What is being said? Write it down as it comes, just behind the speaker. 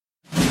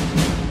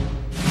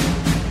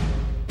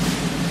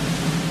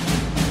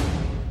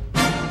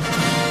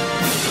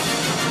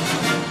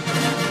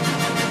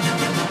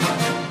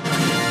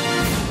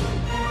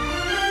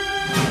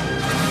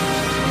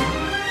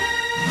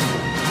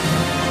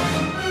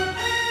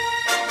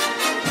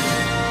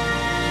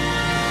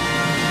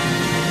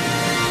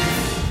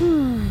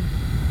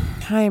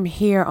I am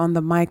here on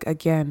the mic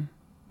again.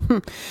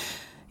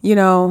 You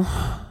know,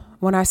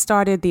 when I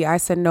started the I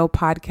Said No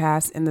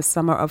podcast in the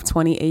summer of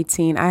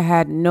 2018, I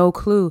had no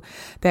clue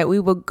that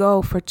we would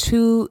go for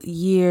 2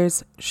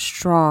 years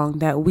strong,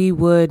 that we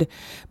would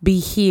be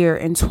here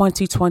in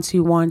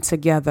 2021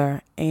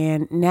 together.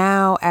 And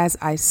now as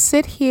I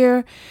sit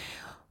here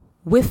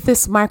with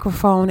this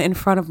microphone in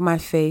front of my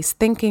face,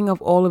 thinking of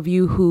all of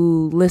you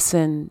who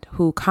listened,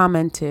 who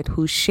commented,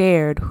 who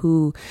shared,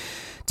 who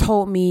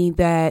told me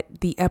that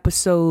the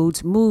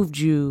episodes moved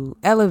you,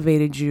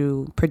 elevated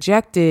you,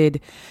 projected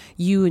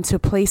you into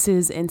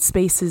places and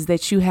spaces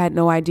that you had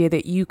no idea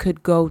that you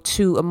could go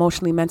to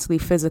emotionally, mentally,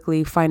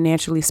 physically,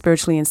 financially,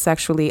 spiritually, and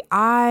sexually.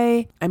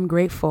 I am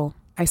grateful.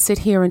 I sit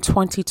here in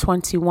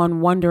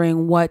 2021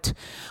 wondering what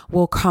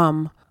will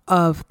come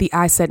of the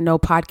I Said No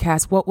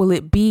podcast. What will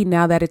it be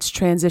now that it's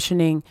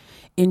transitioning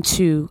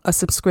into a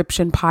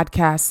subscription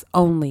podcast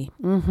only?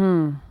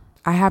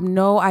 I have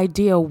no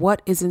idea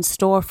what is in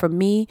store for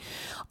me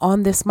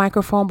on this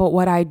microphone, but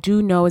what I do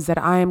know is that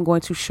I am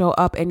going to show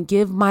up and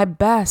give my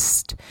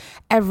best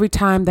every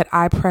time that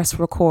I press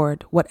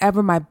record.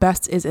 Whatever my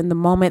best is in the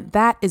moment,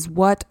 that is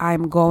what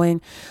I'm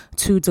going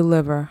to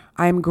deliver.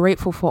 I am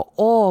grateful for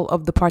all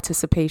of the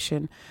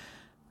participation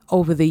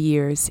over the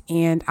years,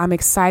 and I'm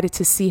excited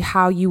to see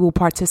how you will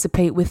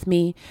participate with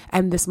me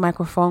and this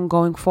microphone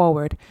going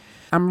forward.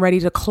 I'm ready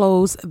to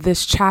close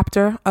this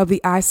chapter of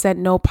the I Said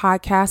No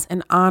podcast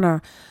and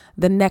honor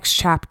the next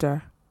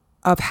chapter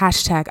of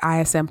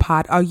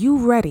 #ISNPod. Are you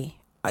ready?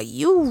 Are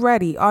you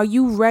ready? Are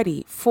you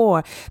ready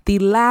for the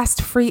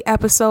last free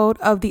episode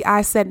of the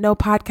I Said No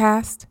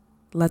podcast?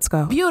 Let's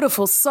go.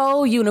 Beautiful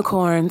soul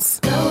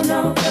unicorns.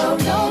 No.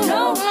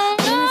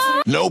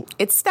 Nope.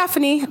 It's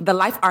Stephanie, the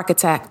life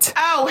architect.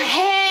 Oh,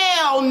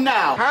 hell no.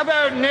 How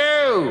about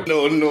no?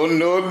 No.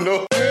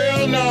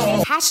 Hell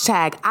no.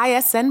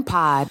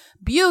 #ISNPod.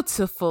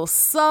 Beautiful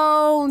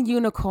soul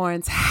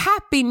unicorns.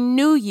 Happy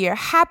New Year.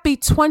 Happy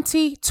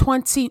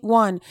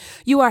 2021.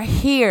 You are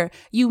here.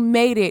 You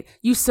made it.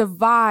 You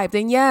survived.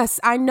 And yes,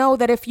 I know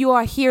that if you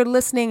are here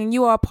listening and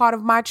you are a part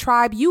of my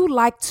tribe, you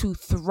like to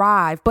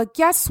thrive. But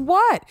guess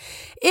what?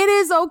 It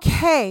is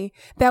okay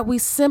that we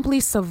simply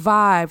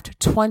survived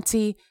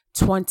 2020.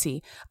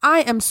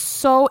 I am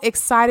so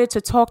excited to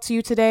talk to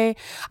you today.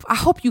 I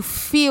hope you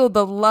feel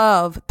the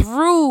love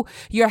through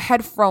your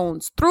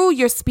headphones, through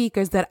your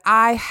speakers that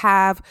I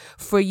have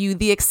for you,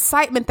 the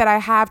excitement that I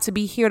have to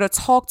be here to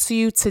talk to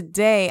you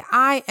today.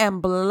 I am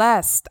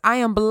blessed. I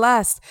am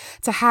blessed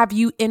to have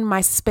you in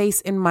my space,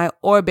 in my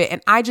orbit.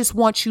 And I just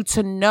want you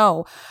to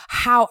know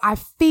how I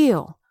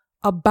feel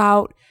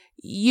about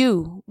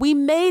you. We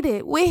made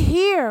it. We're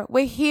here.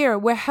 We're here.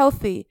 We're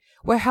healthy.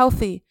 We're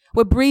healthy.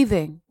 We're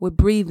breathing. We're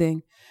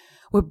breathing.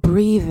 We're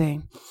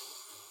breathing.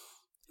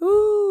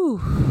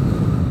 Ooh.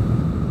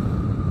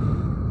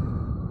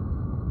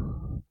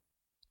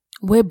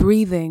 We're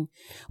breathing.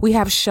 We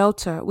have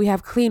shelter. We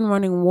have clean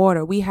running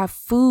water. We have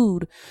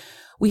food.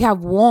 We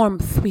have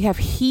warmth. We have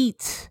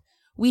heat.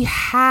 We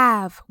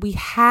have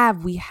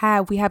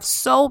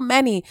so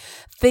many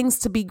things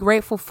to be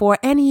grateful for.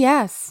 And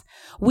yes,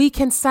 we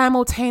can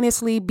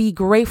simultaneously be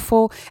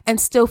grateful and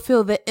still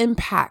feel the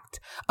impact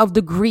of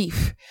the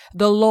grief,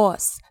 the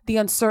loss, the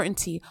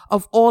uncertainty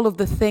of all of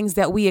the things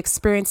that we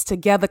experience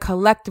together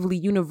collectively,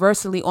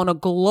 universally on a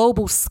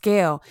global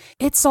scale.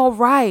 It's all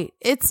right.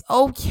 It's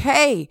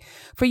okay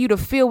for you to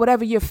feel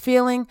whatever you're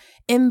feeling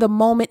in the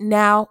moment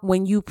now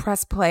when you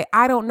press play.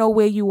 I don't know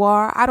where you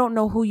are. I don't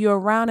know who you're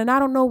around, and I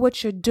don't know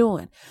what you're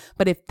doing.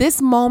 But if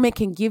this moment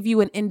can give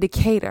you an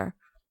indicator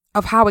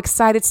of how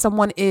excited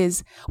someone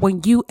is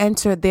when you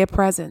enter their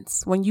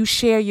presence, when you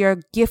share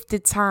your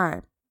gifted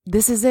time,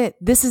 this is it.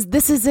 This is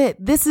it.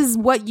 This is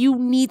what you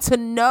need to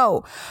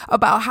know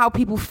about how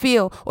people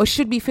feel or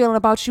should be feeling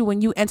about you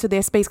when you enter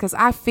their space. Because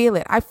I feel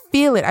it. I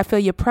feel it. I feel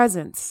your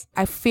presence.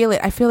 I feel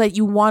it. I feel that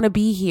you want to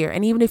be here.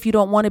 And even if you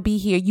don't want to be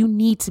here, you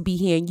need to be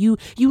here. And you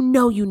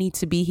know you need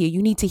to be here.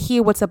 You need to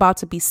hear what's about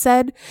to be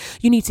said.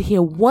 You need to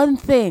hear one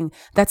thing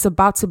that's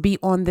about to be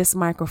on this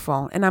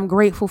microphone. And I'm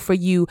grateful for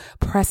you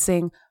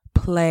pressing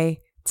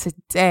play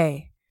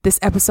today. This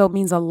episode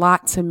means a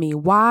lot to me.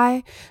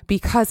 Why?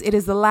 Because it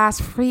is the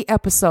last free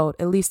episode,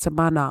 at least to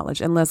my knowledge,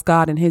 unless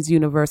God in his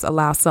universe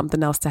allows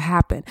something else to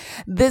happen.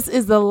 This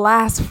is the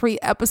last free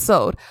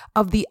episode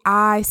of the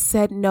I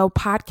Said No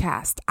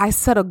podcast. I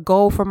set a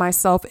goal for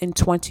myself in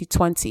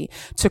 2020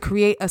 to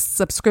create a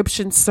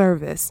subscription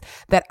service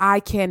that I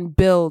can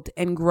build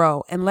and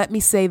grow. And let me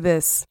say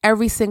this,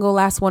 every single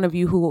last one of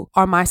you who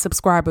are my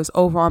subscribers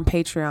over on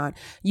Patreon,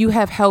 you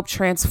have helped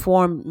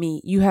transform me.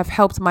 You have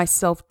helped my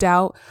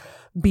self-doubt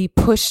be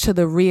pushed to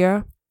the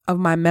rear of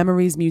my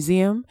memories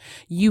museum.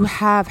 You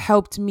have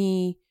helped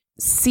me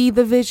see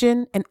the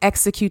vision and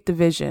execute the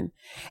vision.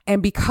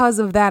 And because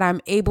of that,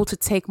 I'm able to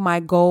take my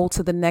goal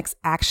to the next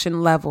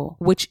action level,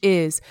 which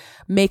is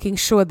making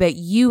sure that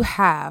you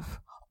have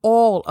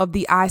all of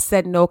the I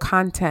Said No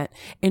content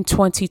in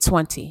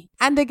 2020.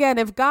 And again,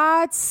 if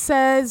God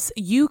says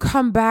you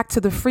come back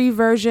to the free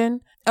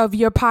version of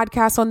your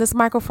podcast on this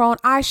microphone,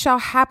 I shall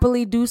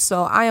happily do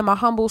so. I am a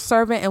humble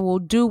servant and will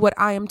do what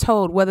I am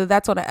told, whether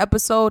that's on an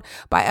episode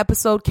by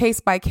episode, case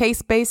by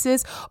case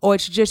basis, or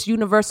it's just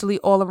universally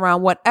all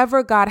around.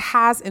 Whatever God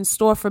has in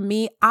store for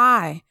me,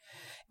 I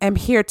am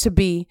here to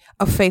be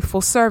a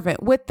faithful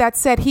servant. With that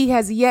said, he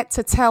has yet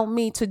to tell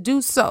me to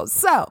do so.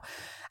 So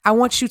I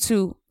want you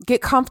to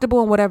get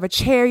comfortable in whatever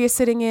chair you're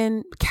sitting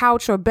in,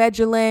 couch or bed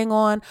you're laying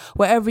on,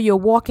 wherever you're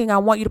walking. I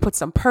want you to put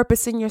some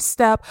purpose in your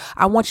step.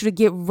 I want you to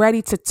get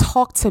ready to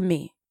talk to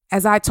me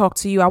as I talk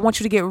to you. I want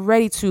you to get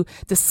ready to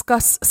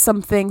discuss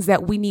some things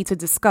that we need to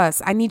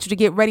discuss. I need you to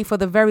get ready for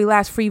the very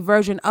last free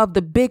version of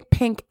the big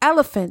pink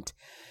elephant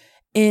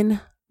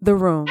in the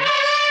room.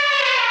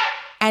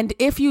 And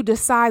if you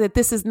decide that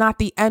this is not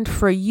the end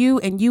for you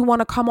and you want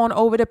to come on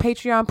over to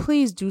Patreon,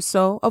 please do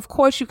so. Of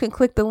course, you can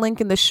click the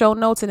link in the show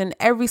notes and in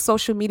every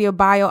social media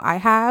bio I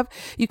have.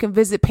 You can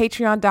visit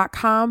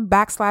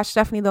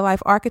patreon.com/Stephanie the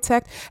Life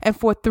Architect. And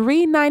for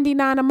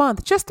 $3.99 a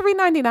month, just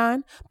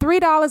 $3.99,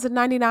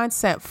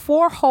 $3.99,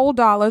 $4 whole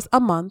a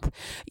month,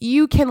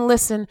 you can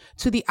listen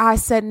to the I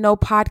Said No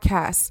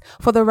podcast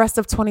for the rest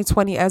of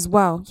 2020 as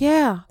well.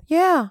 Yeah.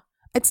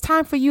 It's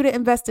time for you to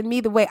invest in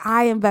me the way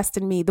I invest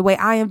in me, the way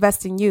I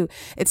invest in you.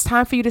 It's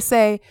time for you to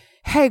say,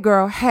 hey,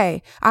 girl,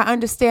 hey, I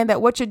understand that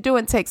what you're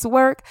doing takes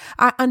work.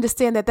 I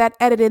understand that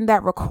editing,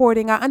 that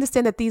recording, I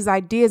understand that these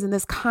ideas and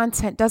this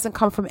content doesn't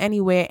come from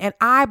anywhere. And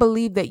I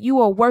believe that you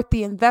are worth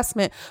the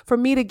investment for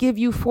me to give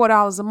you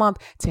 $4 a month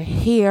to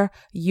hear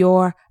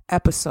your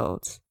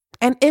episodes.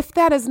 And if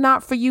that is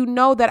not for you,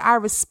 know that I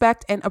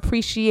respect and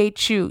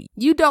appreciate you.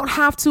 You don't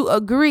have to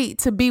agree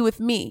to be with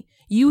me.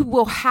 You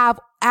will have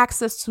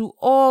access to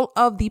all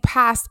of the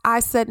past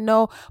I Said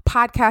No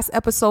podcast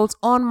episodes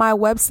on my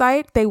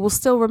website. They will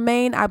still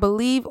remain, I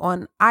believe,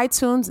 on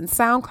iTunes and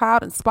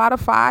SoundCloud and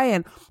Spotify.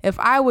 And if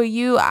I were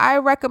you, I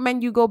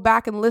recommend you go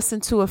back and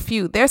listen to a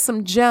few. There's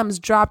some gems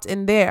dropped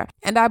in there.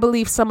 And I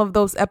believe some of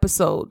those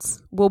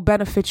episodes will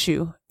benefit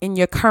you in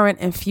your current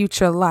and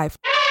future life.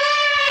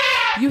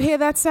 You hear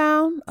that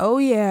sound? Oh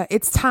yeah,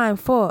 it's time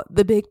for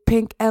the big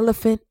pink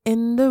elephant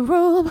in the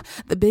room.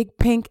 The big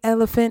pink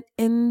elephant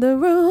in the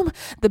room.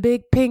 The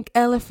big pink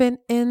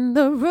elephant in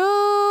the room.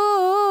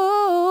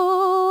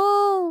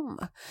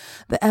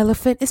 The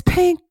elephant is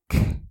pink.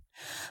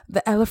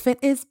 The elephant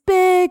is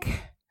big.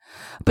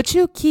 But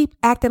you keep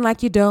acting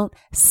like you don't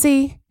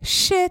see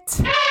shit.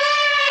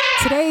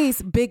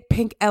 Today's big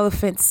pink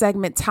elephant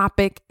segment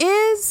topic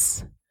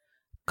is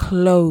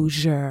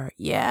closure.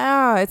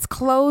 Yeah, it's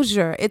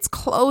closure. It's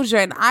closure.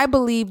 And I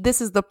believe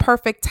this is the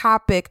perfect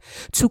topic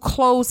to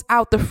close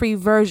out the free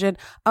version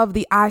of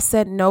the I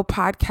Said No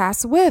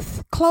podcast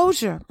with.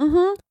 Closure.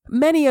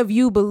 Many of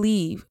you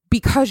believe,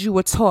 because you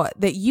were taught,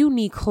 that you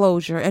need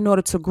closure in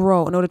order to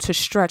grow, in order to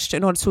stretch,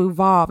 in order to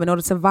evolve, in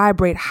order to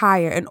vibrate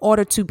higher, in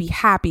order to be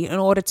happy, in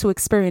order to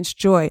experience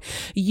joy.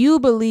 You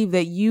believe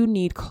that you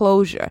need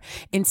closure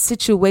in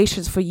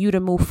situations for you to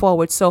move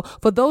forward. So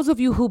for those of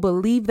you who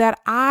believe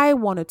that, I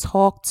want to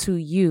talk to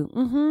you.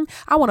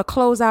 I want to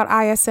close out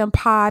ISM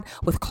Pod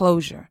with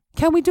closure.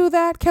 Can we do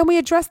that? Can we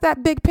address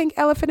that big pink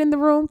elephant in the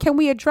room? Can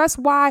we address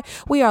why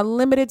we are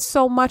limited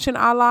so much in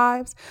our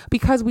lives?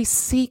 Because we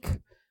seek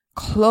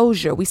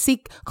closure. We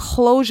seek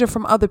closure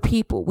from other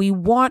people. We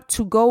want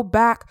to go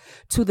back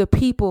to the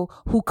people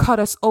who cut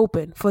us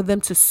open for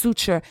them to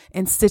suture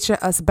and stitch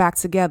us back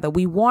together.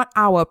 We want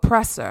our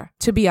oppressor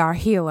to be our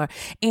healer.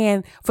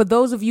 And for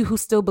those of you who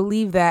still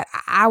believe that,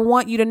 I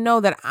want you to know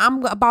that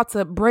I'm about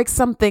to break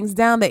some things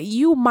down that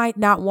you might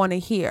not want to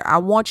hear. I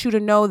want you to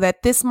know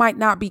that this might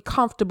not be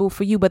comfortable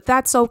for you, but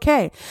that's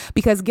okay.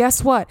 Because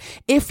guess what?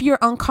 If you're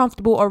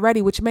uncomfortable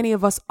already, which many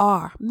of us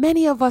are,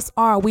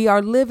 we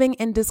are living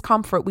in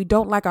discomfort. We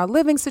don't like our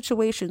living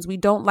situations. We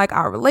don't like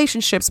our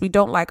relationships. We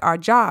don't like our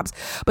jobs,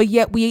 but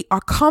yet we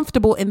are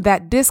comfortable in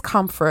that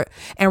discomfort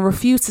and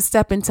refuse to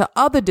step into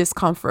other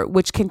discomfort,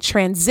 which can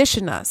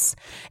transition us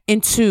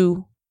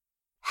into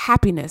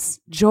happiness,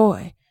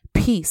 joy,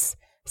 peace,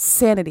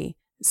 sanity,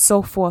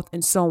 so forth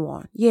and so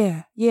on.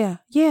 Yeah.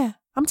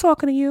 I'm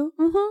talking to you.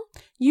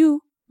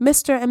 You,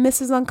 Mr. and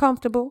Mrs.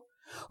 Uncomfortable,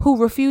 who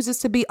refuses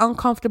to be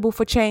uncomfortable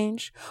for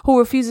change, who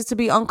refuses to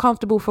be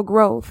uncomfortable for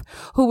growth,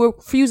 who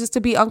refuses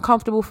to be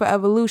uncomfortable for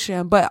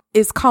evolution, but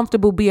is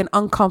comfortable being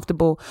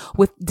uncomfortable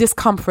with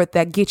discomfort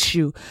that gets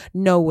you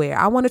nowhere.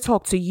 I want to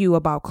talk to you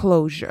about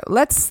closure.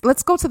 Let's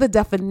go to the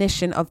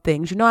definition of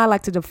things. You know, I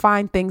like to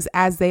define things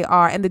as they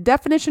are. And the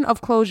definition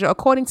of closure,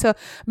 according to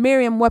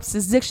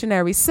Merriam-Webster's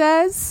dictionary,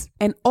 says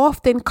an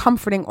often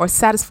comforting or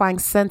satisfying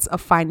sense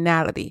of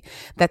finality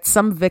that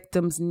some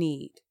victims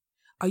need.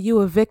 Are you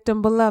a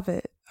victim,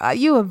 beloved? Are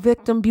you a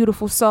victim,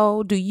 beautiful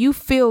soul? Do you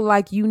feel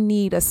like you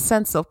need a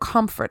sense of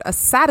comfort, a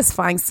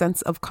satisfying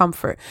sense of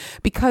comfort?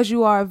 Because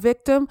you are a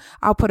victim,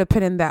 I'll put a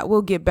pin in that.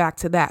 We'll get back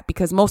to that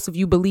because most of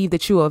you believe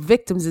that you are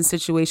victims in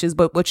situations,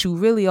 but what you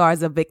really are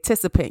is a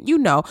victisipant. You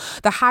know,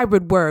 the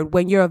hybrid word,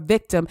 when you're a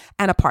victim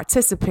and a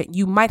participant,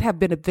 you might have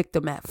been a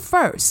victim at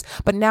first,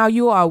 but now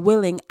you are a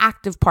willing,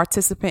 active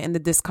participant in the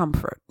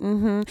discomfort.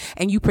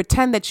 And you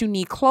pretend that you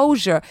need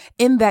closure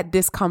in that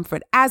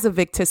discomfort as a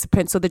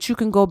victisipant so that you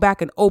can go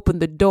back and open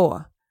the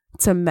door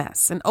to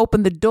mess and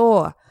open the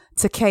door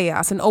to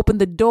chaos and open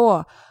the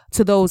door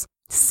to those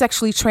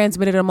sexually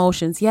transmitted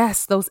emotions.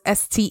 Yes, those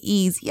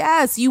STEs.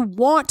 Yes, you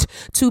want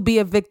to be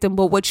a victim,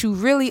 but what you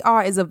really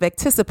are is a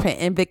victisipant,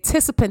 and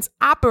victisipants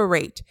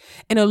operate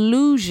in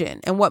illusion.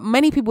 And what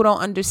many people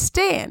don't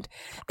understand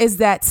is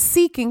that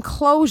seeking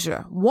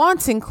closure,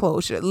 wanting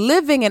closure,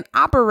 living and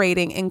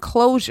operating in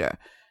closure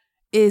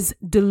is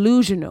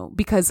delusional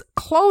because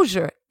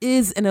closure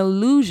is an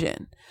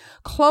illusion.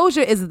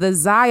 Closure is the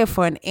desire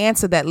for an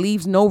answer that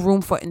leaves no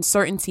room for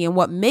uncertainty. And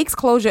what makes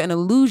closure an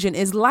illusion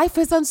is life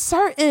is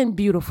uncertain,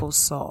 beautiful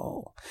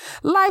soul.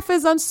 Life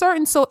is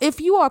uncertain. So if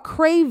you are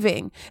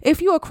craving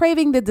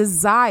the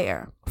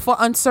desire for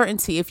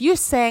uncertainty, if you're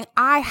saying,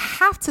 I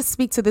have to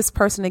speak to this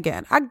person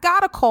again, I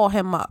gotta call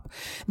him up,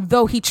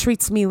 though he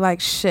treats me like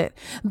shit,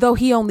 though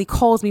he only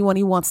calls me when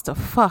he wants to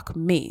fuck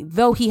me,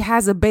 though he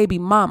has a baby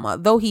mama,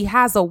 though he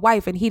has a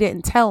wife and he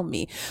didn't tell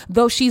me,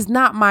 though she's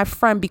not my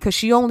friend because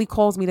she only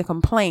calls me to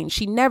complain.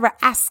 She never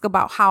asks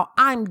about how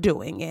I'm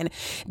doing. And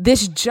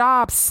this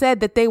job said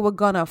that they were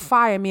gonna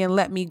fire me and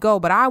let me go,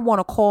 but I want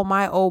to call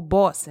my old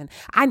boss and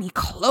I need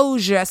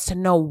closure as to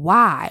know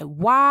why.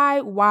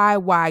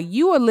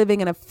 You are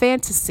living in a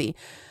fantasy,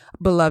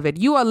 beloved.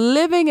 You are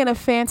living in a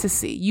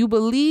fantasy. You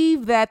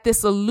believe that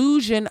this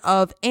illusion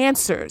of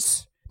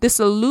answers, this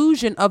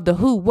illusion of the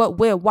who, what,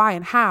 where, why,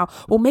 and how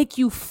will make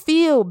you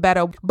feel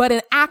better. But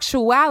in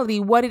actuality,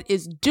 what it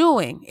is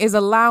doing is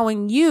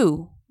allowing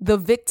you, the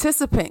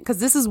victisipant, because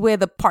this is where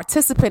the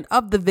participant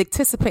of the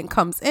victisipant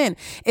comes in.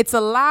 It's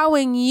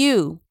allowing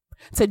you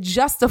to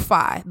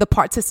justify the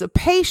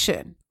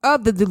participation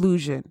of the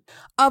delusion,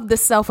 of the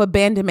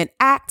self-abandonment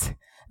act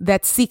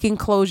that seeking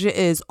closure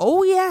is.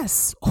 Oh,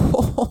 yes.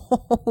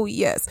 Oh,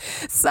 yes.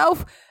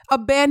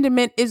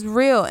 Self-abandonment is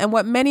real. And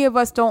what many of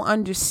us don't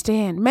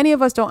understand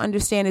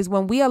is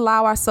when we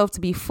allow ourselves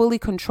to be fully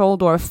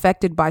controlled or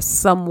affected by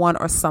someone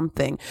or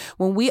something,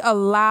 when we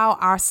allow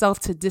ourselves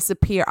to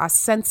disappear, our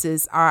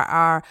senses,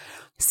 our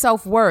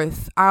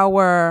self-worth,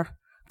 our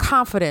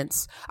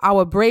confidence,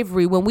 our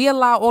bravery, when we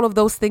allow all of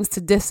those things to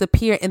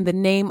disappear in the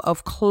name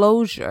of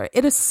closure,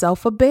 it is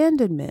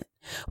self-abandonment.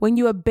 When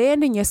you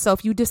abandon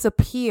yourself, you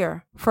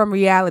disappear from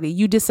reality.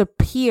 You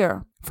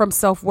disappear from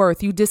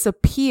self-worth. You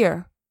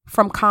disappear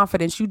from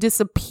confidence. You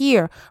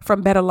disappear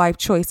from better life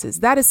choices.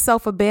 That is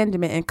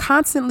self-abandonment, and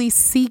constantly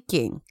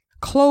seeking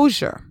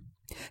closure,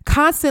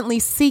 constantly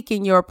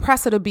seeking your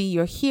oppressor to be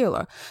your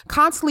healer,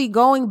 constantly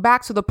going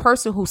back to the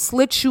person who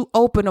slits you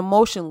open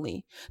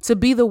emotionally to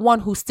be the one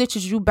who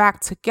stitches you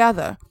back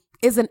together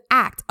is an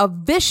act, a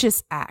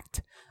vicious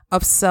act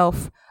of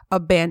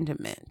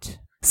self-abandonment.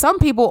 Some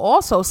people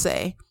also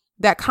say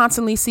that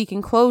constantly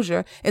seeking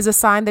closure is a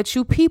sign that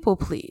you people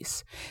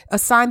please, a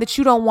sign that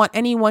you don't want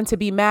anyone to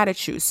be mad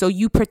at you. So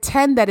you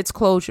pretend that it's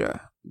closure.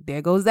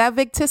 There goes that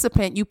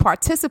victisipant. You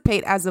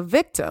participate as a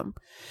victim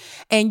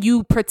and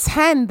you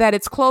pretend that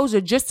it's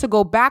closure just to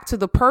go back to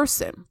the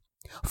person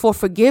for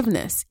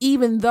forgiveness,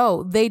 even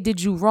though they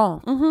did you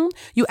wrong.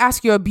 You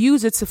ask your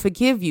abuser to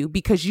forgive you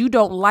because you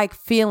don't like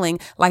feeling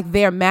like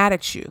they're mad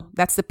at you.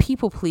 That's the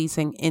people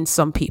pleasing in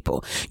some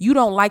people. You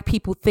don't like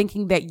people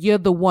thinking that you're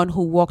the one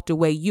who walked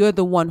away. You're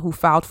the one who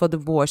filed for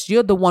divorce.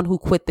 You're the one who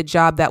quit the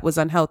job that was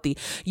unhealthy.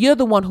 You're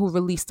the one who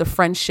released a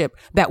friendship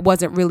that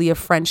wasn't really a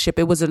friendship.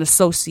 It was an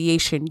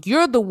association.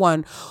 You're the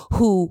one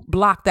who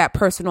blocked that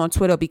person on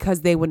Twitter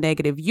because they were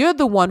negative. You're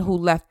the one who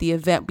left the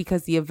event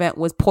because the event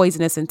was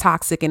poisonous and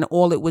toxic and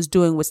all it was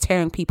doing was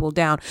tearing people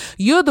down.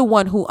 You're the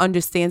one who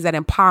understands that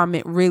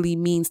empowerment really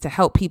means to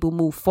help people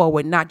move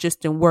forward, not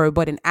just in word,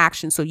 but in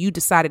action. So you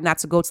decided not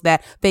to go to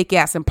that fake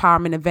ass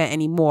empowerment event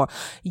anymore.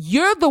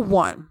 You're the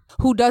one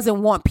who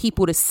doesn't want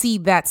people to see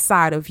that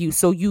side of you.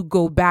 So you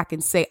go back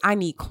and say, I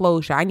need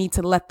closure. I need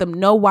to let them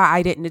know why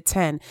I didn't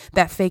attend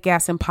that fake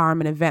ass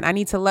empowerment event. I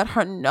need to let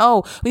her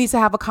know. We need to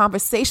have a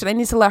conversation. I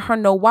need to let her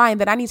know why. And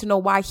then I need to know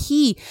why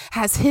he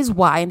has his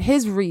why and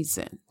his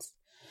reasons.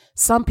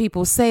 Some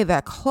people say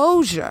that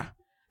closure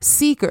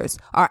seekers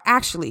are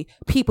actually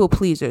people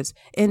pleasers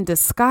in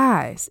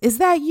disguise. Is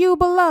that you,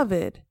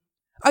 beloved?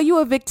 Are you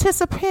a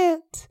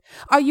victisipant?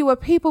 Are you a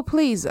people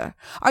pleaser?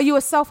 Are you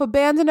a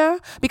self-abandoner?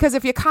 Because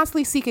if you're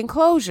constantly seeking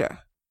closure,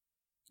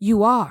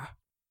 you are.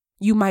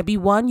 You might be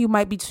one, you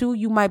might be two,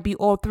 you might be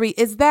all three.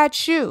 Is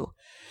that you?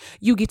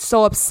 You get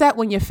so upset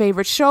when your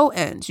favorite show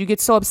ends. You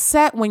get so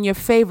upset when your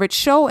favorite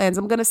show ends.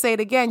 I'm going to say it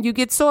again. You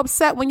get so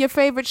upset when your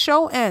favorite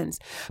show ends.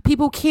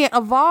 People can't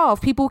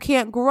evolve. People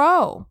can't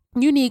grow.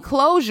 You need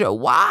closure.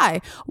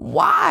 Why?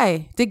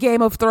 Why did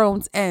Game of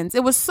Thrones end?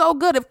 It was so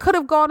good. It could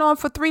have gone on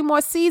for 3 more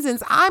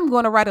seasons. I'm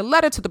going to write a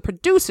letter to the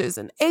producers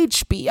and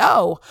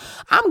HBO.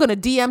 I'm going to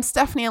DM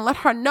Stephanie and let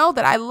her know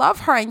that I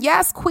love her. And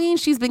yes, Queen,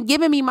 she's been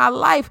giving me my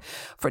life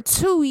for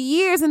 2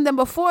 years. And then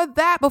before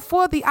that,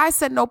 before the I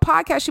Said No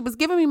podcast, she was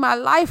giving me my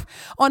life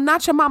on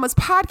Not Your Mama's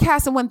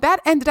podcast. And when that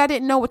ended, I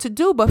didn't know what to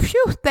do. But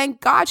phew, thank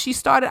God she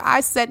started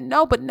I Said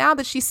No. But now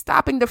that she's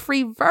stopping the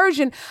free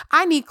version,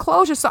 I need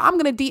closure. So I'm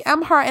going to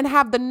DM her and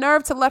have the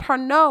nerve to let her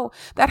know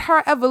that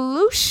her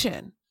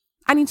evolution,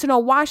 I need to know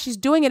why she's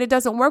doing it. It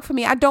doesn't work for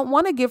me. I don't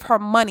want to give her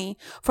money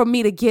for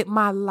me to get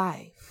my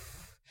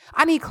life.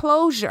 I need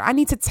closure. I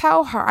need to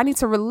tell her. I need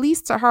to release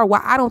to her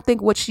why I don't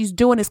think what she's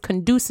doing is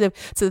conducive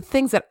to the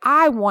things that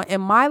I want in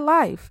my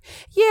life.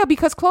 Yeah,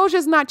 because closure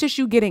is not just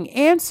you getting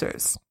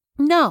answers.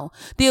 No,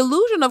 the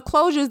illusion of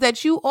closure is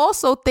that you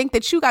also think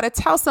that you got to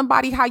tell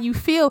somebody how you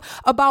feel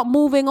about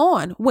moving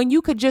on when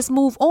you could just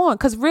move on,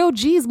 because real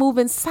G's move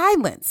in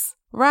silence.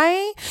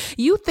 Right?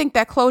 You think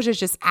that closure is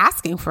just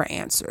asking for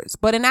answers,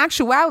 but in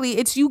actuality,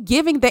 it's you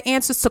giving the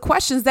answers to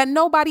questions that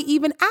nobody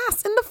even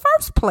asked in the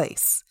first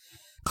place.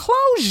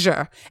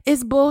 Closure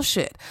is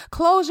bullshit.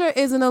 Closure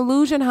is an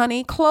illusion,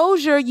 honey.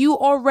 Closure you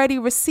already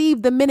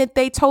received the minute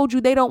they told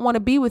you they don't want to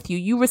be with you.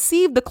 You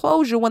received the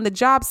closure when the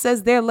job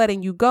says they're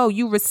letting you go.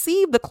 You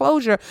received the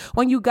closure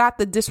when you got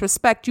the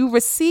disrespect. You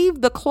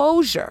received the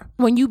closure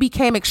when you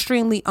became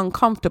extremely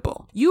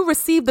uncomfortable. You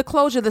received the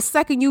closure the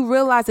second you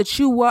realized that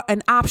you were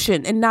an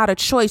option and not a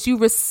choice. You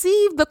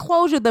received the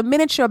closure the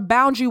minute your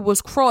boundary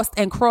was crossed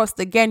and crossed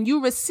again.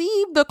 You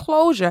received the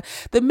closure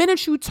the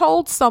minute you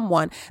told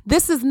someone,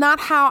 this is not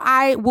how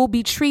I will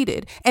be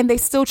treated, and they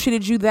still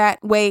treated you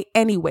that way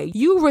anyway.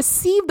 You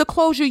received the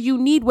closure you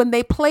need when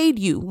they played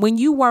you, when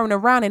you weren't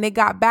around and it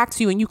got back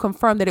to you and you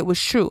confirmed that it was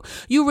true.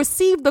 You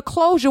received the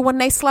closure when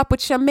they slept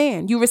with your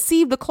man. You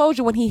received the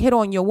closure when he hit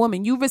on your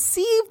woman. You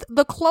received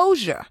the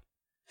closure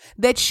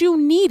that you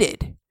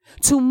needed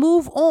to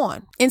move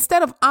on.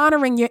 Instead of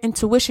honoring your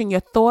intuition,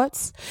 your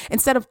thoughts,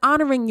 instead of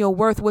honoring your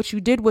worth, what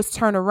you did was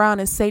turn around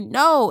and say,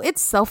 no,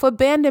 it's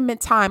self-abandonment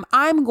time.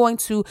 I'm going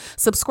to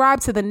subscribe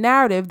to the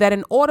narrative that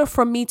in order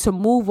for me to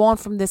move on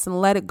from this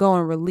and let it go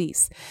and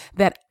release,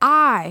 that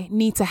I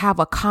need to have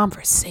a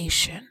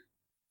conversation.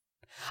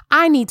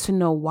 I need to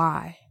know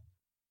why.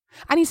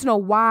 I need to know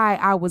why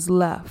I was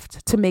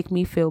left to make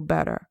me feel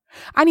better.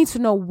 I need to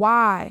know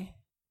why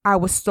I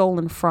was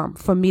stolen from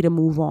for me to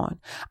move on.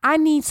 I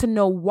need to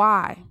know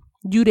why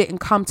you didn't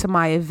come to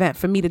my event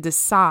for me to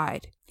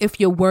decide if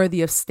you're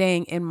worthy of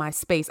staying in my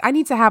space. I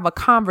need to have a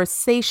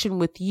conversation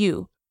with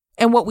you.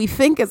 And what we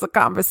think is a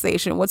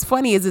conversation, what's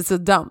funny is it's a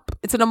dump.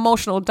 It's an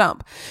emotional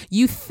dump.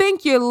 You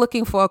think you're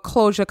looking for a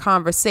closure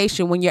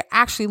conversation when you're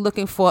actually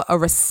looking for a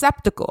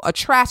receptacle, a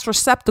trash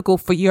receptacle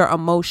for your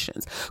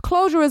emotions.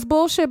 Closure is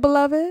bullshit,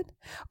 beloved.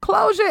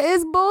 Closure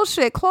is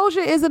bullshit. Closure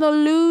is an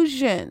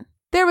illusion.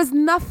 There is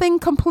nothing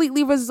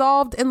completely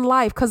resolved in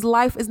life because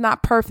life is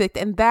not perfect.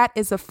 And that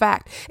is a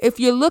fact. If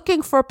you're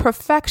looking for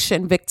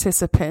perfection,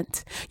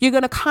 Victicipant, you're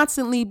going to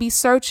constantly be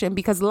searching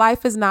because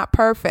life is not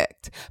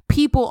perfect.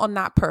 People are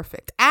not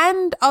perfect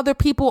and other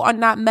people are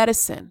not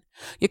medicine.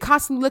 You're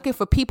constantly looking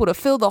for people to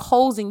fill the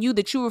holes in you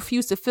that you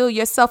refuse to fill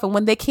yourself. And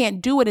when they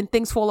can't do it and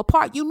things fall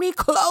apart, you need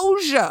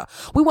closure.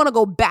 We want to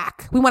go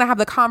back. We want to have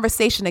the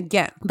conversation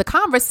again. The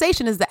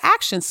conversation is the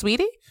action,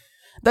 sweetie.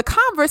 The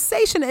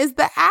conversation is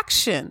the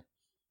action.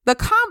 The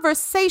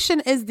conversation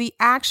is the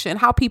action,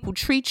 how people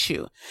treat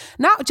you,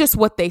 not just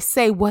what they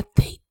say, what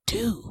they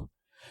do.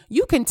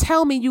 You can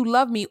tell me you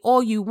love me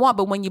all you want,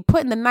 but when you're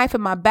putting the knife in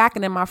my back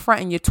and in my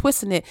front and you're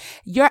twisting it,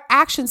 your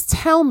actions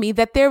tell me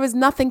that there is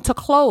nothing to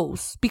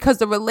close because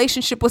the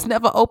relationship was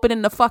never open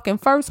in the fucking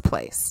first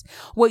place.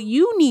 What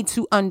you need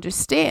to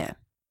understand,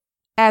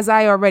 as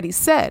I already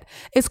said,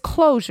 is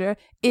closure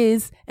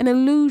is an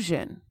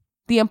illusion.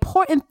 The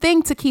important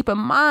thing to keep in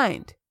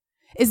mind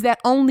is that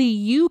only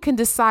you can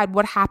decide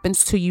what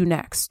happens to you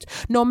next.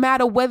 No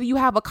matter whether you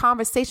have a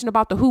conversation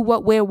about the who,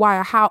 what, where, why,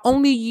 or how,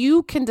 only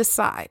you can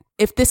decide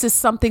if this is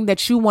something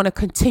that you want to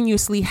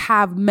continuously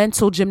have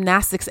mental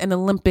gymnastics and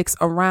Olympics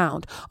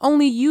around.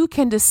 Only you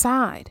can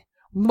decide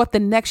what the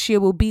next year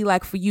will be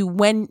like for you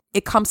when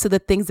it comes to the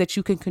things that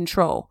you can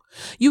control.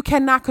 You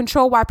cannot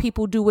control why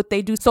people do what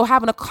they do. So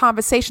having a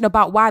conversation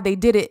about why they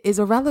did it is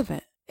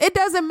irrelevant. It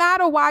doesn't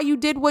matter why you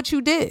did what you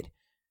did.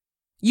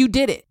 You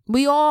did it.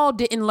 We all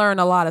didn't learn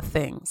a lot of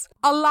things.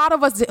 A lot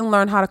of us didn't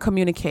learn how to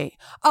communicate.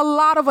 A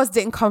lot of us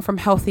didn't come from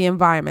healthy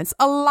environments.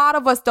 A lot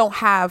of us don't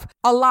have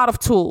a lot of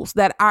tools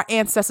that our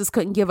ancestors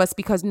couldn't give us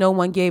because no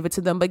one gave it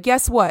to them. But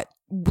guess what?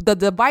 The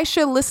device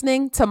you're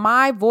listening to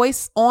my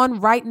voice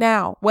on right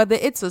now, whether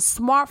it's a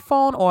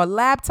smartphone or a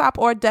laptop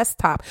or a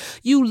desktop,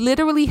 you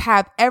literally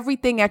have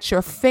everything at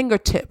your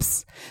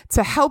fingertips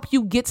to help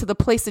you get to the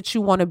place that you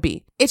want to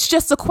be. It's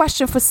just a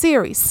question for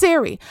Siri.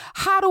 Siri,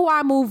 how do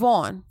I move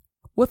on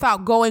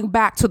without going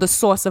back to the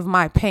source of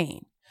my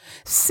pain?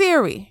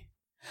 Siri,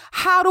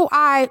 how do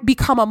I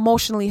become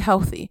emotionally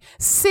healthy?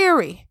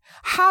 Siri,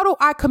 How do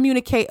I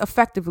communicate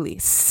effectively?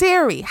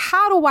 Siri,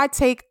 how do I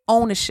take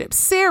ownership?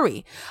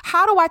 Siri,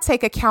 how do I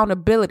take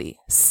accountability?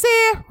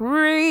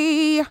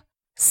 Siri,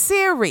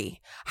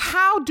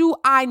 how do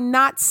I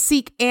not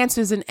seek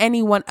answers in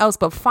anyone else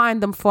but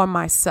find them for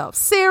myself?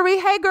 Siri,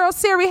 hey girl,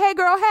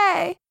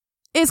 hey.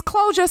 Is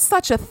closure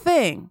such a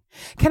thing?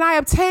 Can I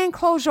obtain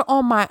closure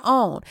on my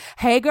own?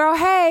 Hey girl,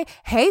 hey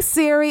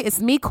Siri, it's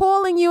me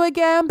calling you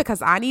again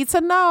because I need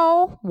to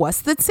know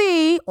what's the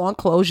tea on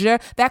closure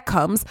that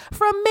comes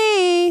from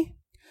me.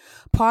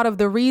 Part of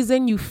the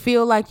reason you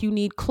feel like you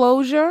need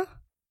closure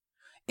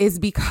is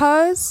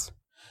because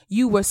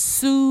you were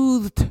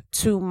soothed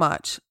too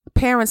much.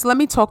 Parents, let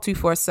me talk to you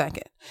for a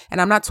second. And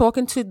I'm not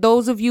talking to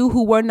those of you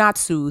who were not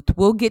soothed.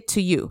 We'll get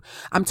to you.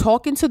 I'm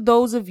talking to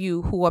those of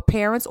you who are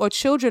parents or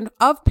children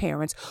of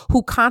parents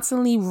who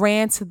constantly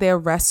ran to their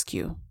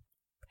rescue.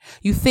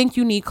 You think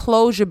you need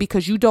closure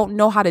because you don't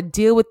know how to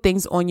deal with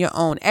things on your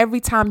own. Every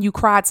time you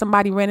cried,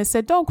 somebody ran and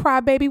said, don't cry,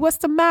 baby. What's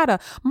the matter?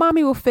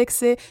 Mommy will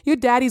fix it. You're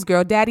daddy's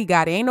girl. Daddy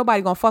got it. Ain't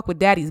nobody gonna fuck with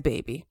daddy's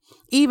baby.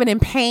 Even in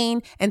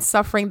pain and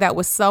suffering that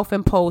was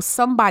self-imposed,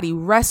 somebody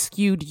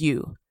rescued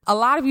you. A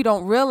lot of you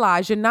don't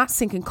realize you're not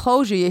seeking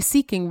closure. You're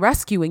seeking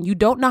rescue, and you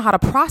don't know how to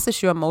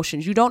process your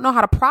emotions. You don't know how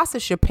to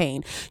process your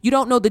pain. You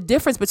don't know the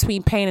difference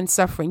between pain and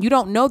suffering. You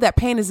don't know that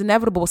pain is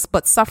inevitable,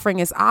 but suffering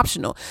is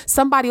optional.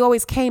 Somebody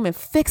always came and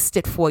fixed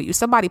it for you.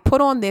 Somebody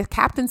put on their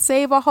Captain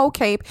Save a whole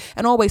cape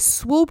and always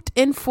swooped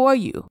in for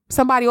you.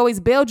 Somebody always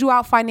bailed you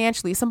out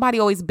financially. Somebody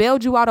always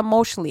bailed you out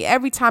emotionally.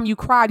 Every time you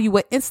cried, you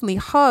were instantly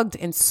hugged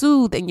and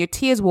soothed, and your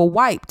tears were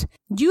wiped.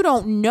 You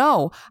don't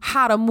know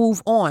how to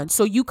move on.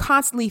 So you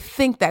constantly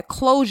think that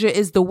closure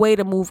is the way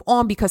to move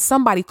on because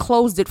somebody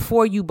closed it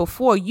for you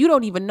before. You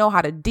don't even know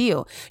how to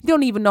deal. You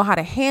don't even know how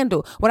to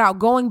handle without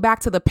going back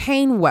to the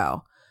pain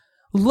well,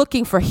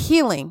 looking for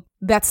healing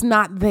that's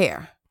not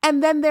there.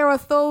 And then there are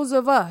those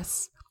of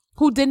us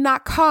who did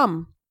not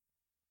come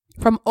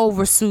from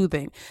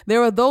over-soothing.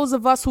 There are those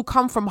of us who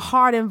come from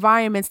hard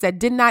environments that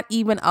did not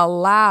even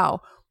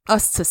allow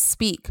us to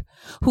speak,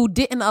 who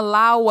didn't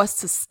allow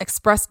us to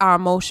express our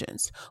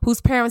emotions,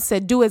 whose parents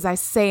said, do as I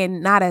say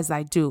and not as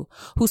I do,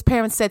 whose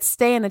parents said,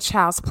 stay in a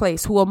child's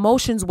place, whose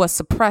emotions were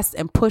suppressed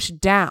and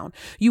pushed down.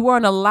 You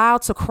weren't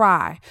allowed to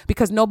cry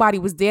because nobody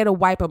was there to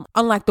wipe them,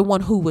 unlike the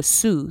one who was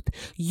soothed.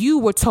 You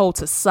were told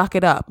to suck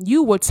it up.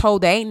 You were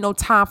told there ain't no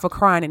time for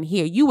crying in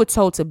here. You were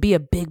told to be a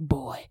big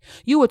boy.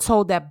 You were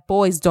told that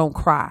boys don't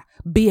cry.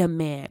 Be a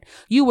man.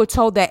 You were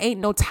told that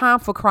ain't no time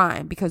for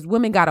crying because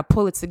women got to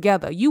pull it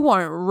together. You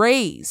weren't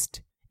raised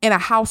in a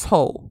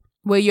household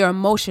where your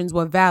emotions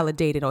were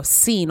validated or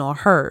seen or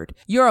heard.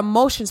 Your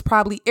emotions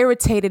probably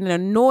irritated and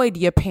annoyed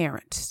your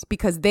parents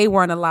because they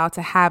weren't allowed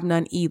to have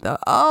none either.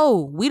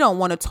 Oh, we don't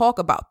want to talk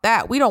about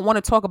that. We don't want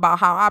to talk about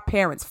how our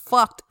parents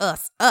fucked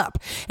us up.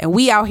 And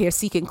we out here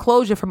seeking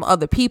closure from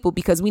other people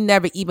because we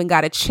never even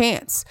got a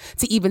chance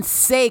to even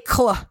say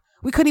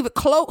we couldn't even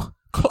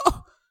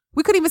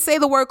we couldn't even say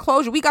the word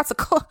closure. We got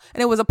to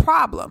and it was a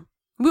problem.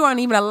 We weren't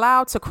even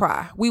allowed to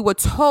cry. We were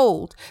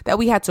told that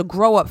we had to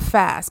grow up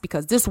fast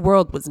because this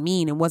world was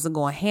mean and wasn't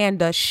going to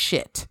hand us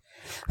shit.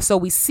 So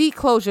we seek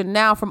closure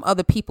now from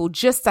other people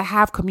just to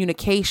have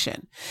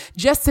communication,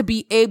 just to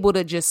be able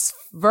to just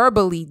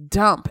verbally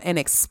dump and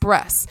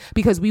express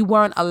because we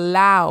weren't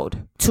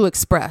allowed to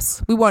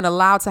express. We weren't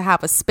allowed to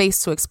have a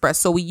space to express.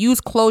 So we use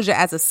closure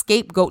as a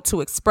scapegoat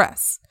to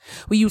express.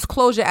 We use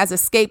closure as a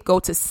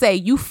scapegoat to say,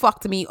 you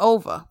fucked me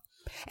over.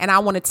 And I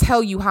want to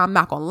tell you how I'm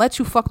not going to let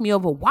you fuck me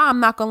over, why I'm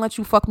not going to let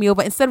you fuck me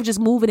over, instead of just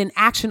moving in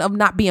action of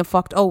not being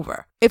fucked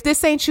over. If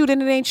this ain't you,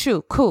 then it ain't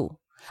you.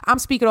 Cool. I'm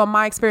speaking on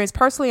my experience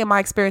personally and my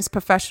experience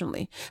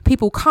professionally.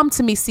 People come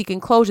to me seeking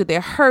closure.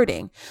 They're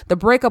hurting. The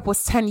breakup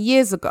was 10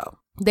 years ago.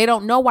 They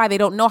don't know why. They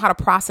don't know how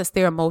to process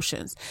their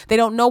emotions. They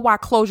don't know why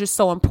closure is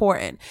so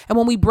important. And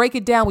when we break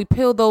it down, we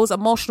peel those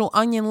emotional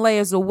onion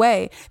layers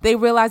away. They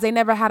realize they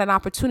never had an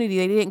opportunity.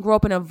 They didn't grow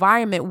up in an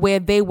environment where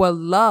they were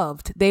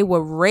loved. They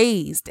were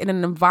raised in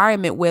an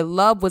environment where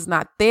love was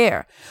not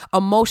there.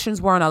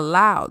 Emotions weren't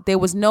allowed. There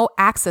was no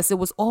access. It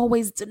was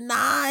always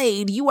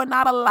denied. You are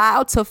not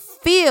allowed to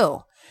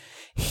feel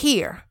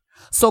here.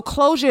 So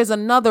closure is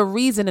another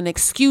reason, an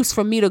excuse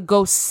for me to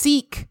go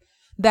seek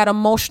that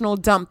emotional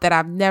dump that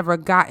I've never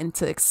gotten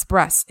to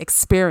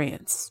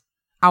experience.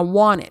 I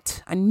want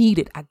it. I need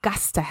it. I got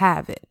to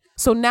have it.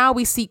 So now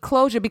we seek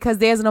closure because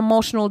there's an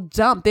emotional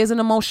dump. There's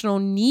an emotional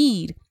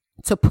need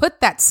to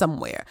put that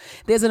somewhere.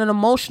 There's an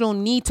emotional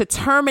need to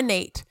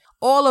terminate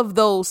all of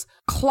those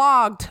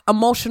clogged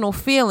emotional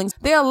feelings.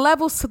 There are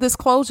levels to this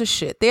closure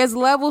shit. There's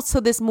levels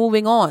to this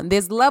moving on.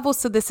 There's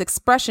levels to this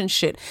expression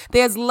shit.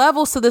 There's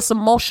levels to this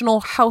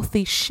emotional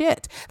healthy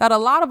shit that a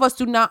lot of us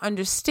do not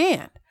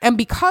understand. And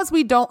because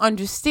we don't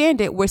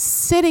understand it, we're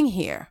sitting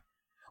here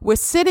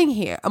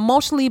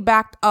emotionally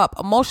backed up,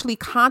 emotionally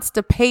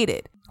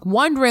constipated,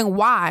 wondering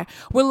why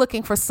we're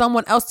looking for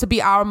someone else to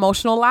be our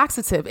emotional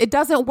laxative. It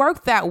doesn't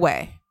work that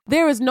way.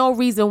 There is no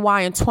reason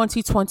why in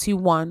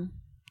 2021,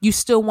 You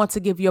still want to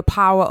give your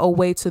power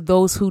away to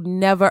those who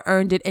never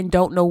earned it and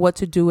don't know what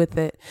to do with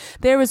it.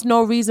 There is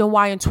no reason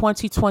why in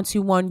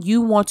 2021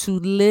 you want to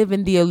live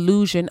in the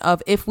illusion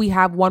of, if we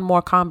have one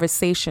more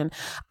conversation,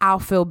 I'll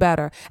feel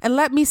better. And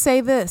let me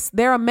say this.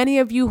 There are many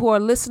of you who are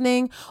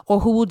listening or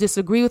who will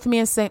disagree with me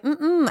and say,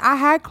 I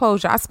had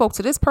closure. I spoke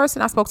to this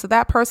person. I spoke to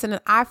that person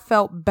and I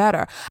felt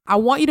better. I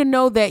want you to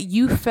know that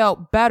you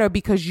felt better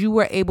because you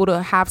were able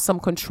to have some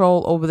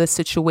control over the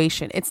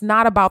situation. It's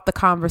not about the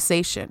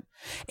conversation.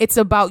 It's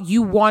about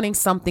you wanting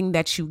something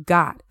that you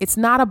got. It's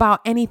not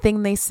about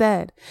anything they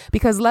said.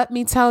 Because let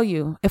me tell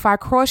you, if I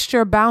crossed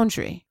your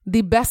boundary,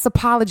 the best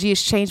apology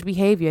is change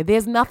behavior.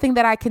 There's nothing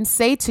that I can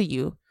say to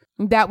you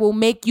that will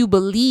make you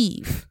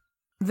believe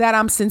that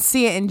I'm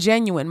sincere and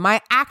genuine. My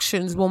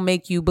actions will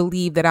make you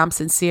believe that I'm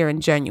sincere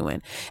and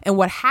genuine. And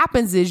what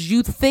happens is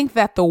you think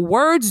that the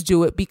words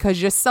do it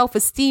because your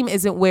self-esteem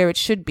isn't where it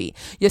should be.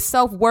 Your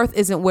self-worth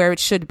isn't where it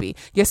should be.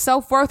 Your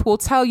self-worth will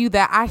tell you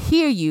that I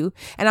hear you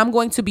and I'm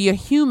going to be a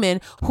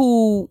human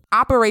who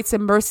operates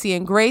in mercy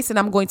and grace, and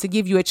I'm going to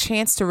give you a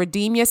chance to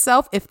redeem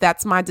yourself if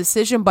that's my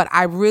decision. But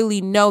I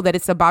really know that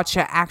it's about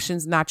your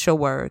actions, not your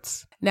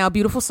words. Now,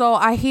 beautiful soul,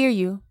 I hear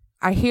you.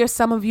 I hear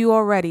some of you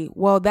already.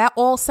 Well, that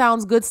all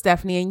sounds good,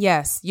 Stephanie. And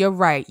yes, you're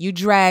right. You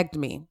dragged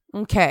me.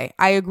 Okay,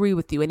 I agree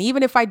with you. And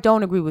even if I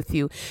don't agree with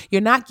you, you're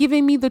not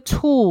giving me the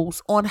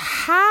tools on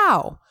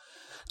how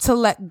to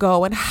let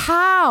go and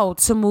how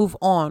to move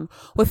on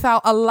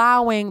without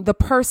allowing the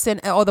person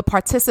or the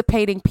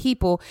participating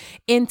people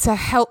in to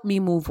help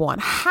me move on.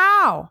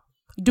 How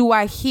do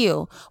I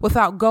heal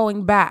without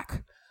going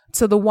back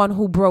to the one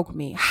who broke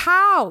me?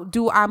 How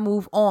do I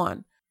move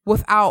on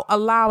without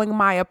allowing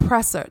my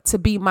oppressor to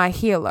be my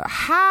healer?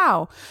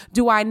 How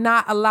do I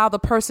not allow the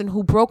person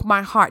who broke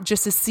my heart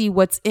just to see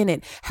what's in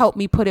it, help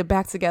me put it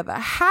back together?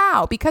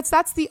 How? Because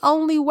that's the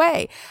only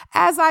way.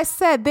 As I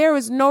said, there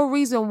is no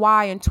reason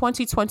why in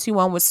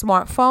 2021 with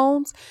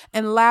smartphones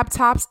and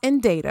laptops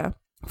and data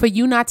for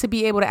you not to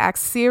be able to ask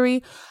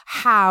Siri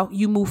how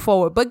you move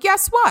forward. But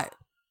guess what?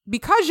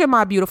 Because you're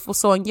my beautiful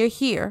soul and you're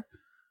here,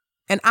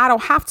 and I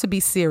don't have to be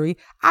Siri,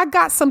 I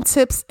got some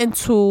tips and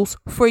tools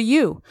for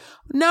you.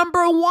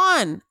 Number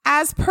one,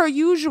 as per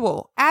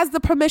usual, as the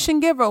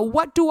permission giver,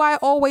 what do I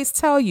always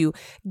tell you?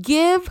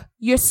 Give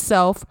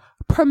yourself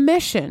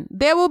permission.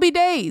 There will be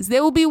days,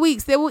 there will be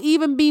weeks, there will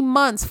even be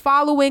months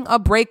following a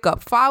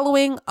breakup,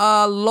 following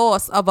a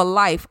loss of a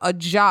life, a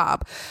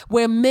job,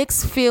 where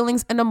mixed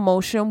feelings and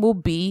emotion will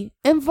be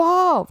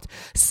involved.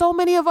 So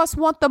many of us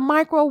want the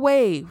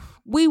microwave.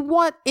 We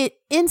want it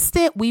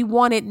instant. We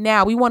want it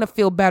now. We want to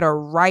feel better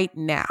right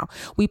now.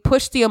 We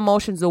push the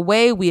emotions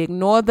away. We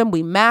ignore them.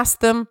 We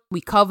mask them.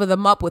 We cover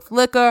them up with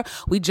liquor.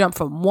 We jump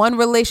from one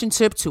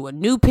relationship to a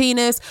new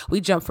penis. We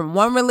jump from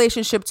one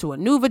relationship to a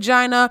new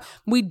vagina.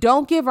 We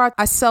don't give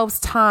ourselves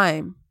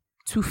time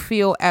to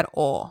feel at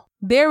all.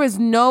 There is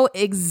no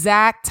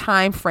exact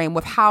time frame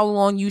with how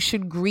long you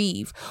should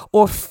grieve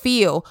or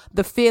feel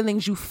the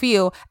feelings you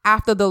feel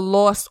after the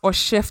loss or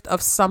shift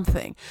of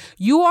something.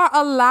 You are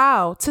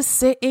allowed to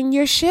sit in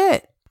your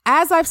shit.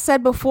 As I've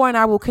said before, and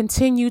I will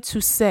continue to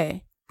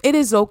say, it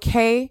is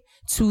okay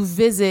to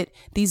visit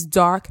these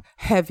dark,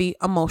 heavy,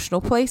 emotional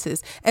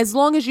places. As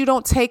long as you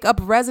don't take up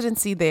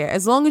residency there,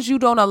 as long as you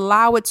don't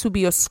allow it to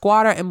be a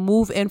squatter and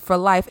move in for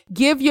life,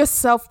 give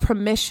yourself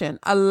permission.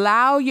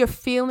 Allow your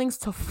feelings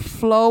to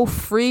flow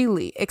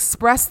freely.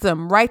 Express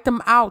them, write them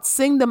out,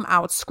 sing them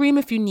out, scream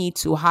if you need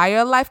to. Hire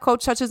a life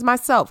coach such as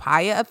myself.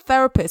 Hire a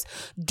therapist.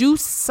 Do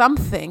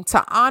something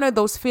to honor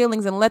those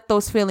feelings and let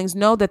those feelings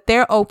know that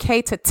they're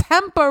okay to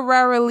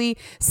temporarily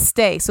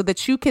stay so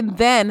that you can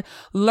then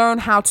learn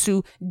how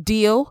to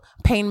deal,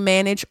 pain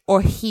manage,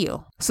 or heal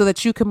so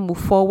that you can move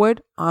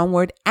forward,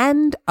 onward,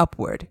 and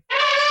upward.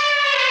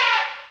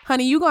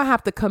 Honey, you're going to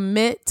have to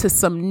commit to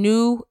some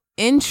new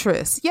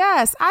interests.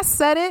 Yes, I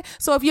said it.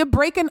 So if you're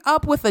breaking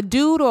up with a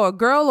dude or a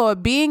girl or a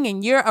being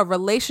and you're a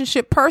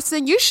relationship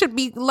person, you should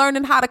be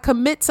learning how to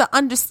commit to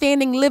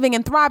understanding, living,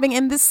 and thriving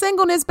in this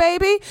singleness,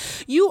 baby.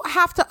 You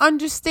have to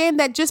understand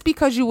that just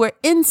because you were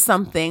in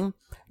something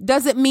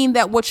doesn't mean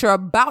that what you're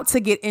about to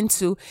get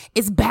into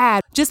is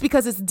bad. Just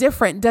because it's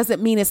different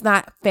doesn't mean it's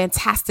not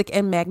fantastic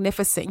and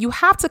magnificent. You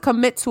have to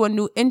commit to a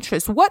new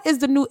interest. What is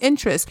the new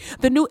interest?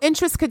 The new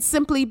interest could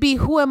simply be,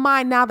 who am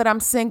I now that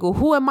I'm single?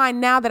 Who am I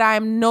now that I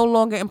am no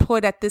longer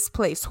employed at this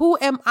place? Who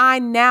am I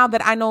now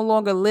that I no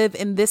longer live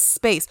in this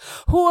space?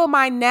 Who am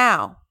I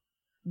now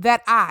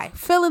that I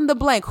fill in the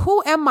blank?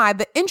 Who am I?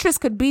 The interest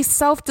could be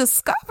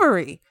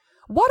self-discovery.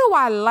 What do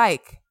I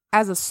like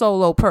as a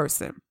solo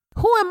person?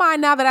 Who am I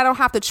now that I don't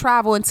have to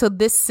travel into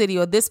this city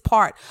or this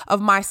part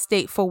of my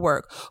state for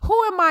work?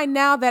 Who am I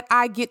now that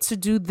I get to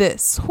do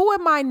this? Who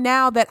am I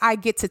now that I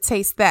get to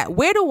taste that?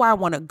 Where do I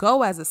want to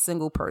go as a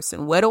single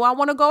person? Where do I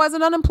want to go as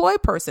an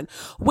unemployed person?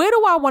 Where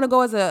do I want to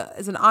go as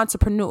an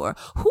entrepreneur?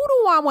 Who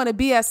do I want to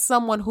be as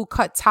someone who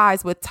cut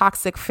ties with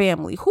toxic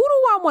family? Who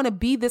do I want to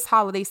be this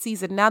holiday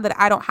season now that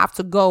I don't have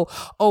to go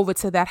over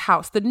to that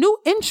house? The new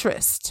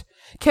interest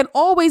can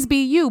always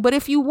be you, but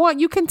if you want,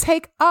 you can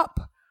take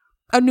up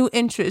a new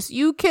interest.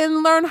 You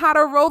can learn how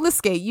to roller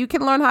skate. You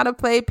can learn how to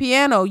play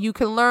piano. You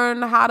can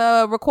learn how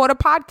to record a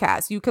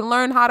podcast. You can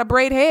learn how to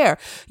braid hair.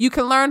 You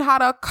can learn how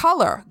to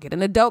color. Get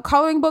an adult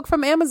coloring book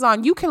from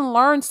Amazon. You can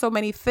learn so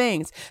many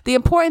things. The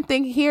important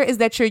thing here is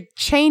that you're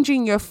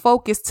changing your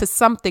focus to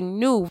something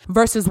new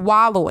versus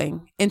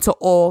wallowing into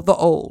all the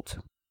old.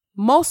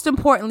 Most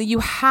importantly, you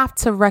have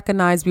to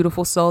recognize,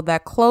 beautiful soul,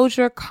 that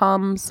closure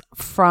comes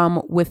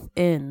from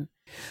within.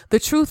 The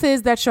truth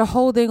is that you're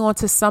holding on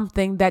to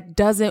something that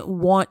doesn't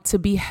want to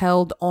be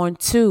held on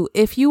to.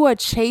 If you are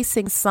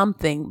chasing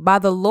something by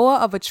the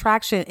law of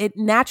attraction, it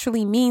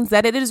naturally means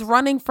that it is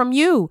running from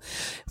you.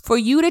 For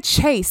you to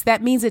chase,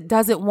 that means it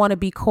doesn't want to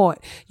be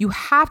caught. You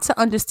have to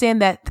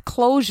understand that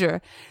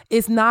closure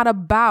is not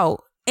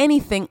about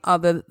anything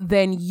other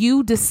than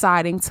you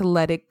deciding to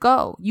let it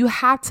go. You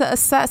have to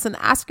assess and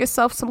ask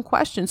yourself some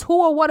questions.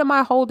 Who or what am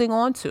I holding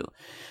on to?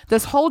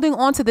 Does holding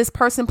on to this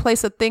person,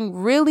 place, or thing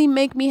really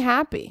make me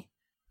happy?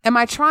 Am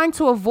I trying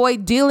to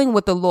avoid dealing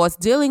with the loss,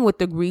 dealing with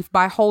the grief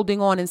by holding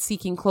on and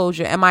seeking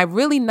closure? Am I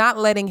really not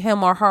letting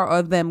him or her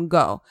or them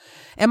go?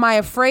 Am I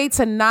afraid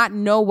to not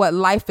know what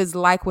life is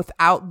like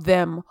without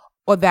them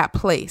or that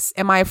place?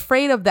 Am I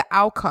afraid of the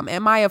outcome?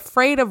 Am I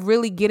afraid of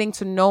really getting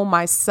to know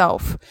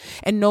myself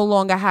and no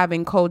longer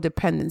having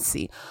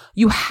codependency?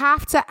 You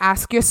have to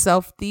ask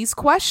yourself these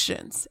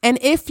questions. And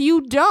if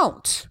you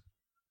don't,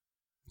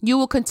 you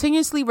will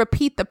continuously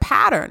repeat the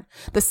pattern,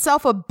 the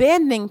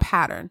self-abandoning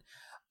pattern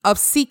of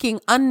seeking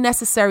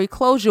unnecessary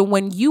closure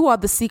when you are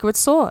the secret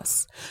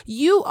source.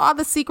 You are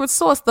the secret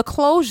source, the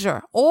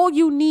closure. All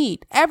you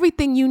need,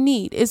 everything you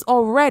need is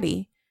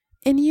already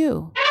in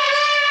you.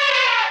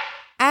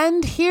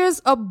 And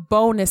here's a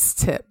bonus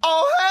tip.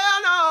 Oh,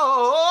 hell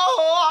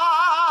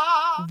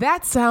no.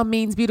 That sound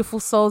means,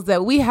 beautiful souls,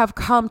 that we have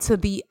come to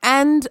the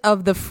end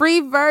of the free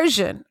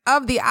version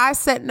of the I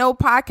Said No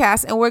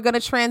podcast, and we're going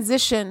to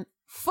transition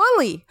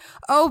fully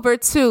over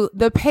to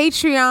the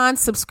Patreon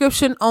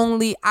subscription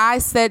only I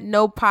Said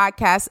No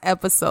podcast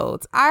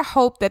episodes. I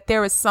hope that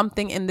there is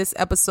something in this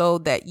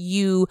episode that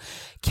you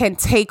can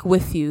take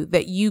with you,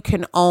 that you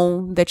can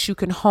own, that you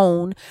can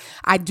hone.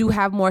 I do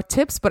have more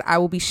tips, but I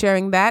will be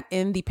sharing that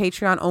in the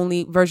Patreon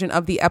only version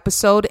of the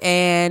episode.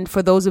 And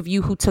for those of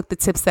you who took the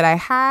tips that I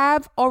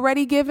have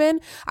already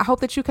given, I hope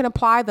that you can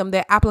apply them.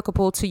 They're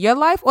applicable to your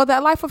life or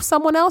that life of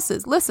someone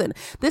else's. Listen,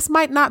 this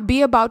might not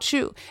be about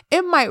you.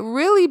 It might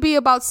really be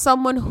about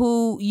someone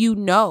who you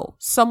know,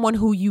 someone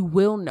who you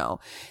will know.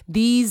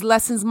 These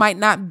lessons might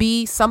not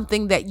be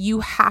something that you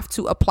have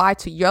to apply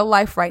to your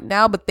life right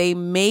now, but they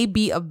may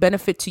be of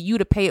benefit to you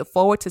to pay it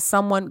forward to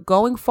someone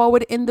going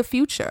forward in the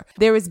future.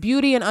 There is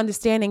beauty in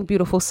understanding,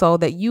 beautiful soul,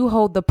 that you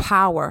hold the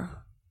power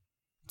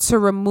to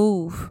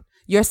remove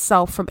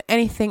yourself from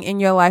anything in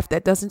your life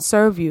that doesn't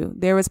serve you.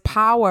 There is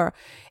power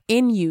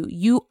in you.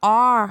 You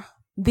are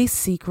the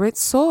secret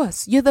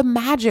source. You're the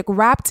magic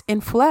wrapped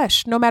in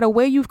flesh. No matter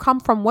where you've come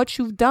from, what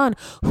you've done,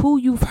 who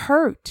you've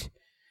hurt,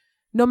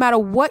 no matter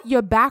what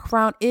your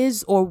background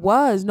is or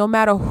was, no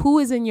matter who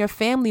is in your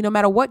family, no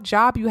matter what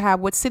job you have,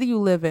 what city you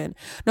live in,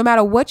 no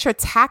matter what your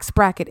tax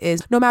bracket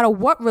is, no matter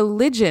what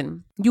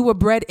religion you were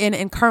bred in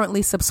and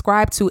currently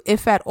subscribe to,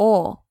 if at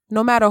all,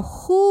 no matter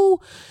who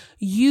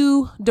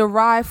you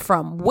derive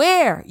from,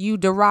 where you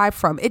derive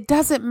from, it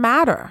doesn't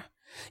matter.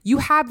 You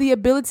have the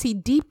ability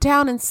deep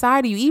down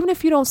inside of you, even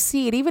if you don't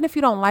see it, even if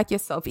you don't like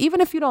yourself,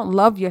 even if you don't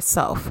love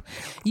yourself,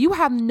 you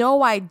have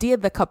no idea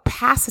the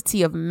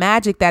capacity of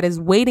magic that is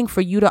waiting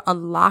for you to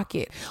unlock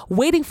it,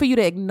 waiting for you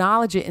to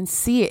acknowledge it and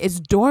see it. It's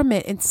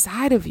dormant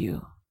inside of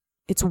you.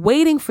 It's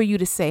waiting for you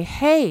to say,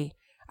 hey,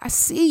 I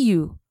see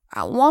you.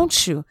 I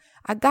want you.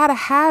 I gotta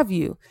have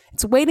you.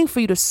 It's waiting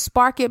for you to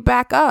spark it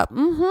back up.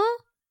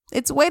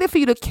 It's waiting for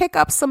you to kick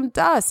up some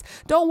dust.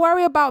 Don't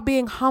worry about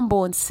being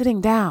humble and sitting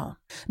down.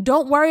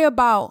 Don't worry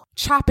about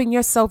chopping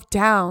yourself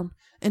down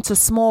into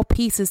small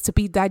pieces to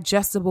be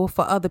digestible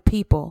for other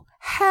people.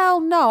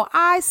 Hell no.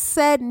 I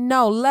said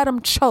no. Let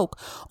them choke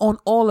on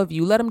all of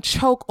you. Let them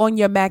choke on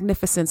your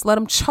magnificence. Let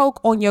them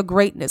choke on your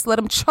greatness. Let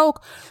them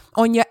choke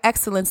on your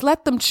excellence.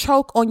 Let them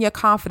choke on your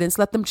confidence.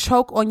 Let them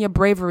choke on your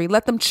bravery.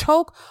 Let them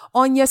choke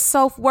on your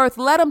self-worth.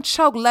 Let them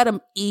choke. Let them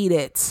eat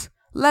it.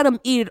 Let them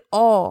eat it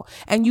all.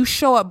 And you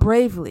show up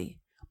bravely,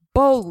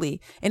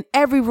 boldly. In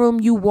every room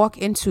you walk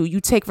into,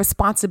 you take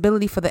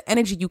responsibility for the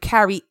energy you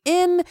carry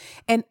in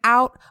and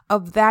out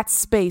of that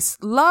space.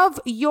 Love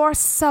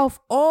yourself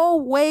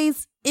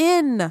always,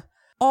 in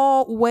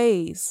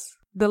always.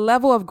 The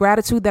level of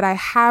gratitude that I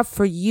have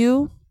for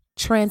you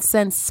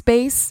transcends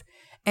space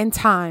and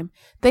time.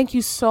 Thank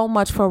you so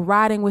much for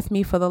riding with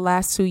me for the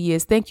last 2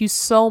 years. Thank you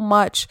so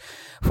much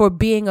for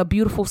being a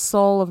beautiful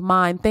soul of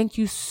mine. Thank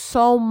you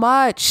so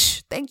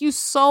much. Thank you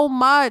so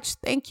much.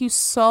 Thank you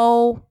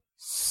so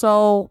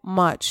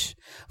much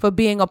for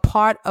being a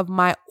part of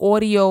my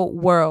audio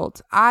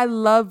world. I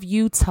love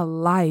you to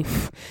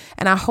life,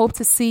 and I hope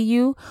to see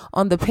you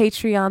on the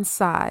Patreon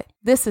side.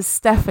 This is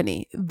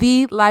Stephanie,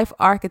 the Life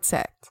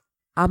Architect.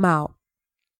 I'm out.